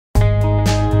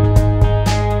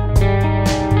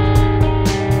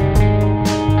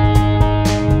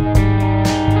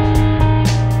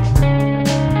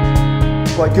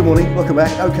Right, good morning, welcome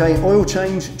back. Okay, oil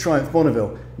change, Triumph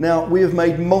Bonneville. Now, we have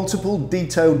made multiple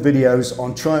detailed videos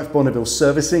on Triumph Bonneville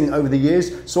servicing over the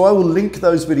years, so I will link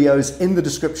those videos in the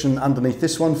description underneath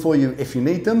this one for you if you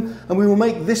need them, and we will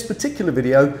make this particular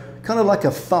video kind of like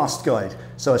a fast guide.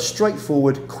 So a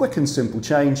straightforward, quick and simple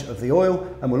change of the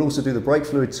oil, and we'll also do the brake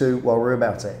fluid too while we're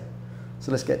about it. So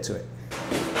let's get to it.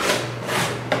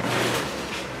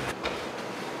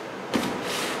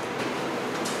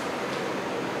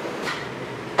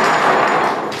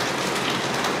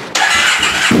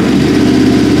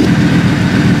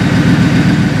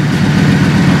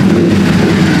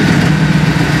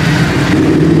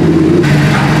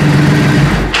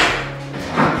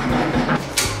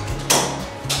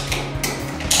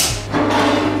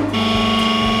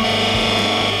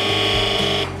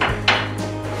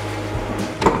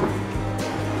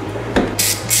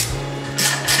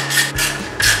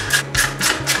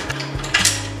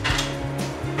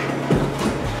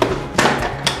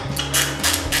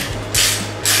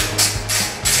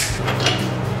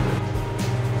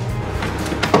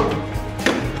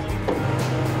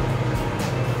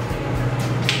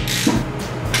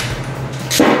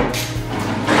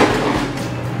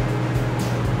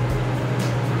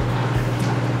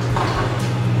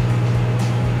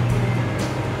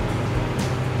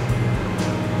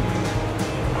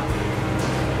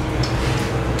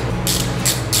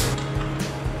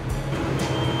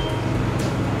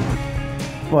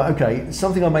 Right, okay,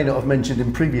 something I may not have mentioned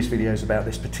in previous videos about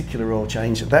this particular oil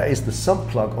change, that is the sump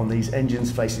plug on these engines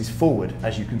faces forward,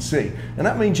 as you can see. And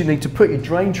that means you need to put your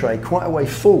drain tray quite a way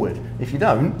forward. If you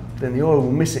don't, then the oil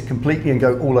will miss it completely and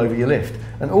go all over your lift.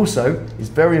 And also, it's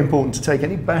very important to take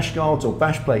any bash guards or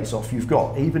bash plates off you've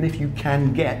got, even if you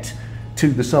can get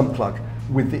to the sump plug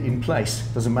with it in place.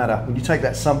 Doesn't matter. When you take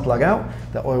that sump plug out,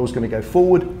 the oil's going to go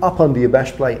forward, up under your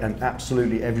bash plate and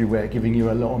absolutely everywhere, giving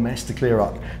you a lot of mess to clear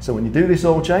up. So when you do this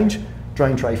oil change,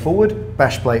 drain tray forward,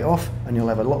 bash plate off, and you'll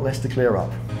have a lot less to clear up.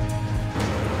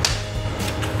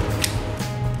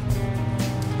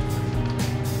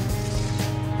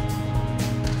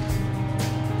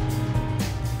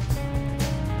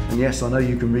 And yes, I know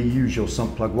you can reuse your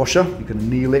sump plug washer. You can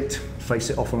anneal it, face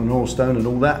it off on an oil stone and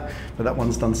all that, but that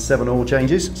one's done 7 oil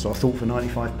changes, so I thought for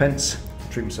 95 pence,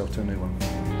 treat myself to a new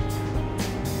one.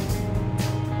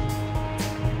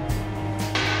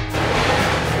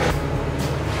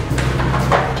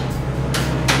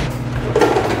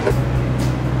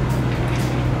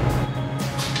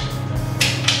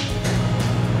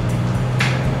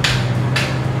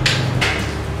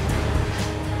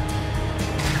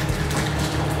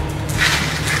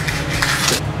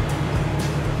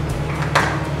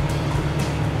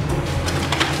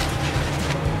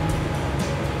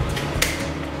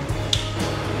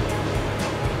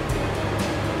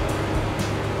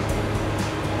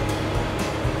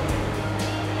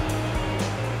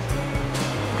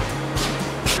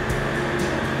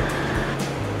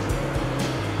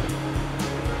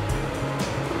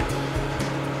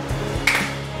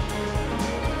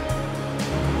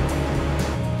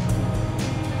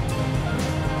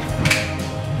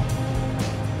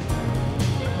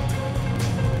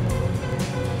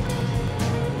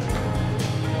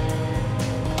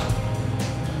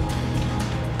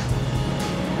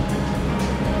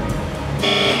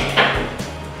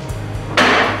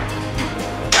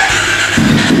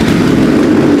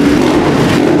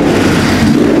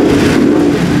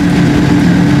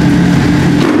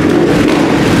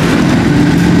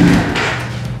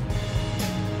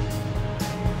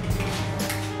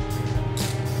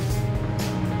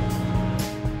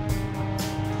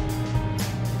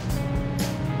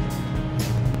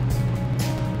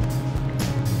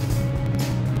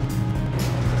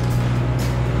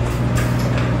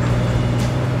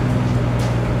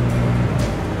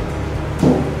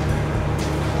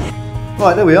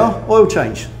 Right, there we are, oil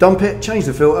change. Dump it, change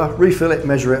the filter, refill it,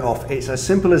 measure it off. It's as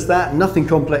simple as that, nothing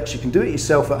complex. You can do it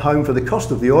yourself at home for the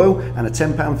cost of the oil and a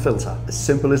 £10 filter, as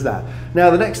simple as that. Now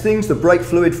the next thing's the brake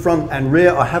fluid front and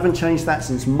rear. I haven't changed that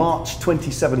since March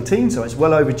 2017, so it's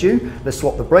well overdue. Let's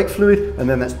swap the brake fluid and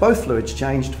then that's both fluids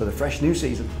changed for the fresh new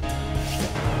season.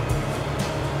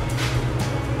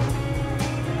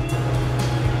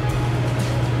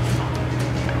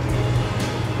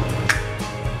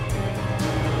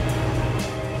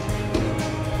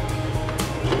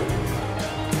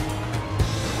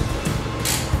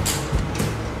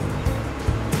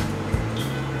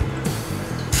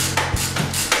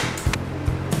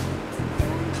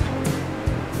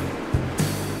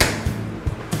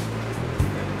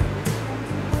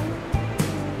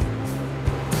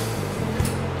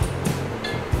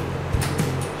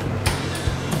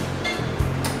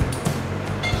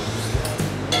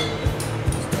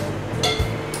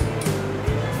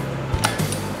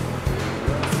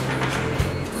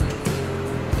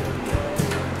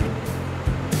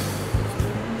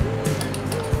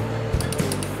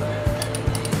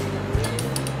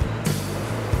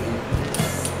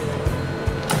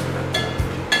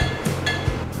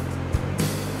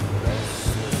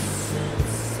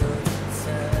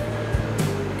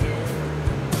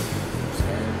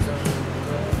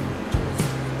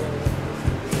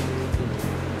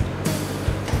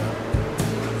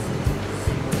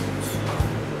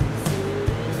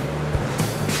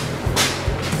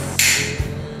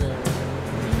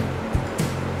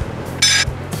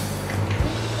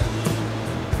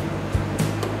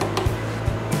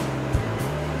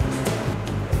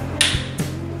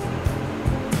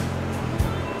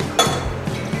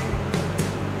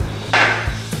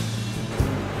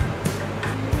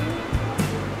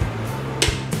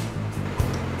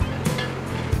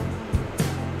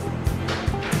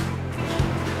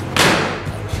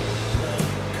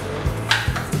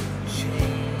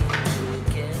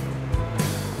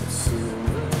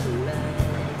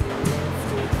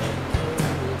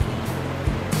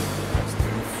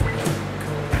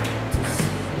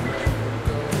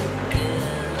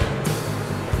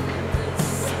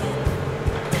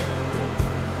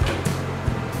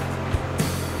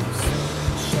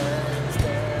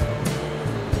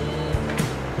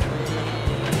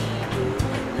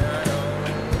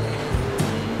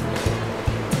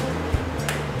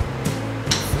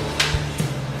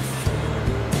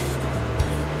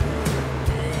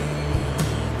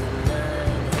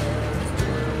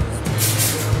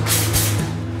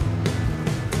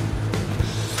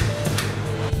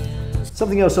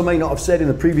 Something else I may not have said in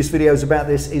the previous videos about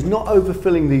this is not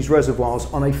overfilling these reservoirs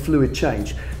on a fluid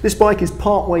change. This bike is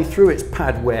part way through its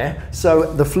pad wear,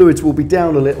 so the fluids will be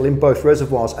down a little in both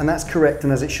reservoirs, and that's correct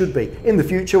and as it should be. In the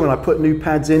future, when I put new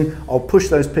pads in, I'll push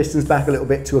those pistons back a little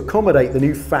bit to accommodate the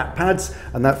new fat pads,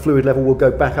 and that fluid level will go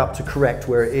back up to correct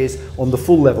where it is on the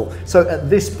full level. So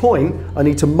at this point, I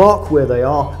need to mark where they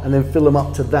are and then fill them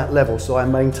up to that level so I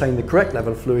maintain the correct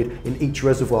level of fluid in each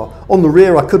reservoir. On the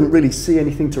rear, I couldn't really see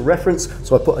anything to reference,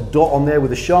 so I put a dot on there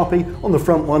with a Sharpie. On the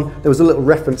front one, there was a little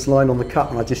reference line on the cup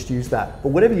and I just used that. But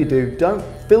whatever you do, don't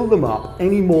fill them up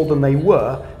any more than they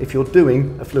were if you're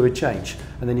doing a fluid change.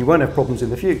 And then you won't have problems in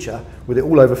the future with it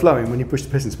all overflowing when you push the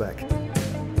pistons back.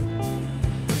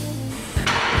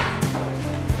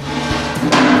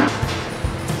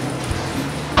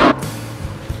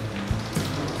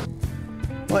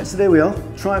 Right, so there we are,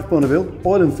 Triumph Bonneville,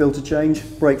 oil and filter change,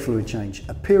 brake fluid change.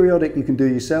 A periodic you can do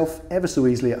yourself ever so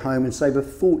easily at home and save a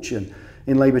fortune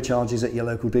in labour charges at your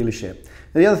local dealership.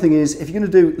 Now, the other thing is, if you're going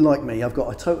to do like me, I've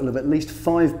got a total of at least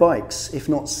 5 bikes, if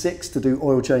not 6, to do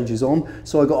oil changes on.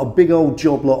 So I got a big old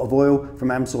job lot of oil from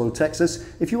Amsoil, Texas.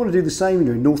 If you want to do the same,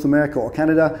 you're in North America or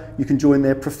Canada, you can join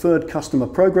their preferred customer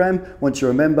program. Once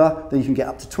you're a member, then you can get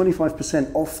up to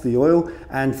 25% off the oil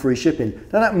and free shipping.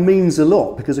 Now that means a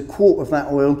lot, because a quart of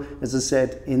that oil, as I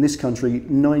said, in this country,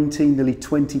 19, nearly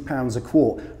 20 pounds a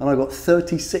quart. And I've got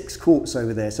 36 quarts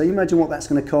over there. So you imagine what that's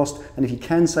going to cost. And if you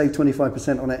can save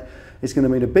 25% on it, it's going to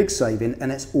mean a big saving, and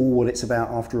that's all what it's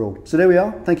about after all. So there we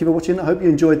are. Thank you for watching. I hope you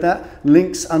enjoyed that.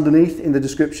 Links underneath in the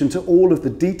description to all of the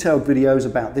detailed videos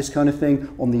about this kind of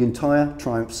thing on the entire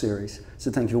Triumph series. So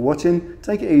thank you for watching.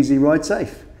 Take it easy, ride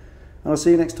safe. And I'll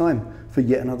see you next time for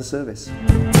yet another service.